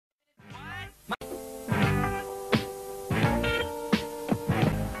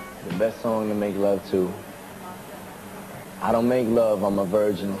Best song to make love to. I don't make love, I'm a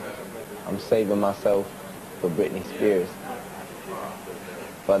virgin. I'm saving myself for Britney Spears.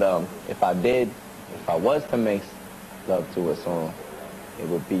 But if I was to make love to a song, it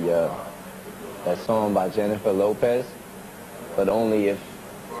would be that song by Jennifer Lopez, but only if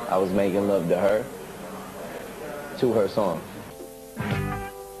I was making love to her, to her song.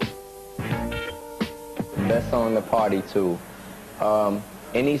 Best song to party to.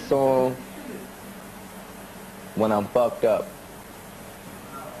 Any song when I'm fucked up.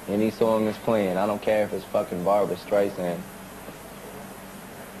 Any song is playing. I don't care if it's fucking Barbra Streisand.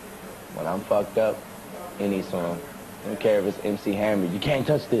 When I'm fucked up, any song. I don't care if it's MC Hammer. You can't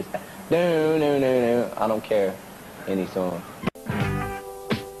touch this. No, no, no, no. I don't care. Any song.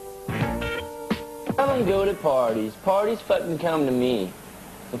 I don't go to parties. Parties fucking come to me.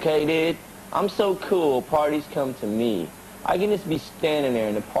 Okay, dude? I'm so cool. Parties come to me. I can just be standing there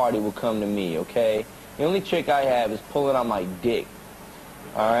and the party will come to me, okay? The only trick I have is pulling out my dick.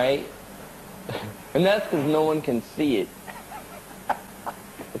 Alright? And that's because no one can see it.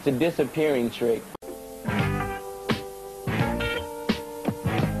 It's a disappearing trick.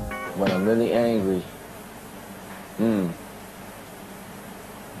 When I'm really angry.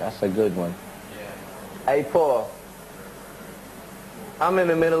 That's a good one. Hey, Paul. I'm in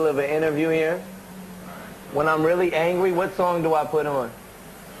the middle of an interview here. When I'm really angry, what song do I put on?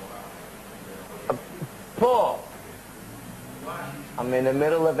 Paul. I'm in the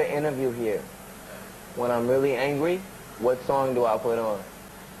middle of an interview here. When I'm really angry, what song do I put on?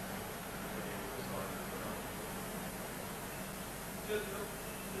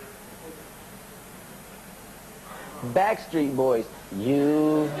 Backstreet Boys.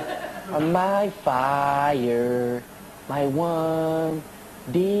 You are my fire, my one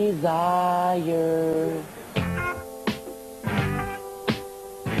desire.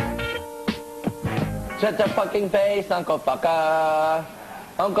 Shut your fucking face, Uncle Fucker.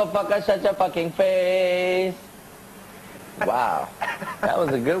 Uncle Fucker, shut your fucking face. Wow. That was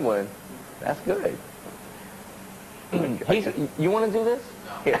a good one. That's good. You want to do this?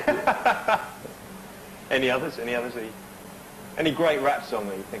 Here. Any others? Any others? Any great rap song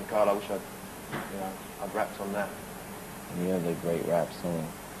that you think, God, I wish I'd rapped on that? Any other great rap song?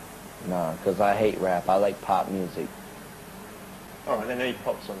 Nah, because I hate rap. I like pop music. All right, then any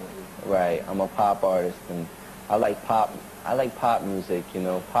pop song that you... Right, I'm a pop artist, and I like pop music, you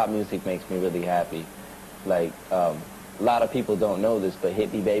know. Pop music makes me really happy. Like, a lot of people don't know this, but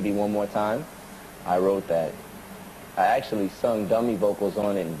Hit Me Baby One More Time, I wrote that. I actually sung dummy vocals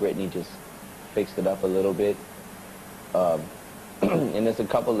on it, and Britney just fixed it up a little bit. And there's a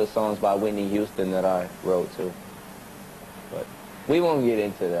couple of songs by Whitney Houston that I wrote too. But we won't get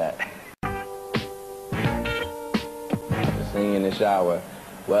into that. Sing in the shower.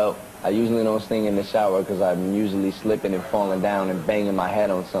 Well, I usually don't sing in the shower because I'm usually slipping and falling down and banging my head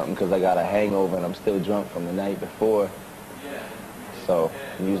on something because I got a hangover and I'm still drunk from the night before. So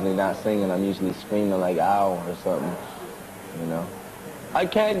I'm usually not singing. I'm usually screaming like ow or something, you know. I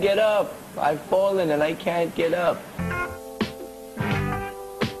can't get up. I've fallen and I can't get up.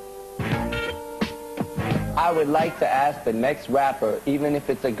 I would like to ask the next rapper, even if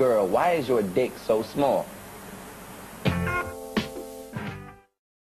it's a girl, why is your dick so small?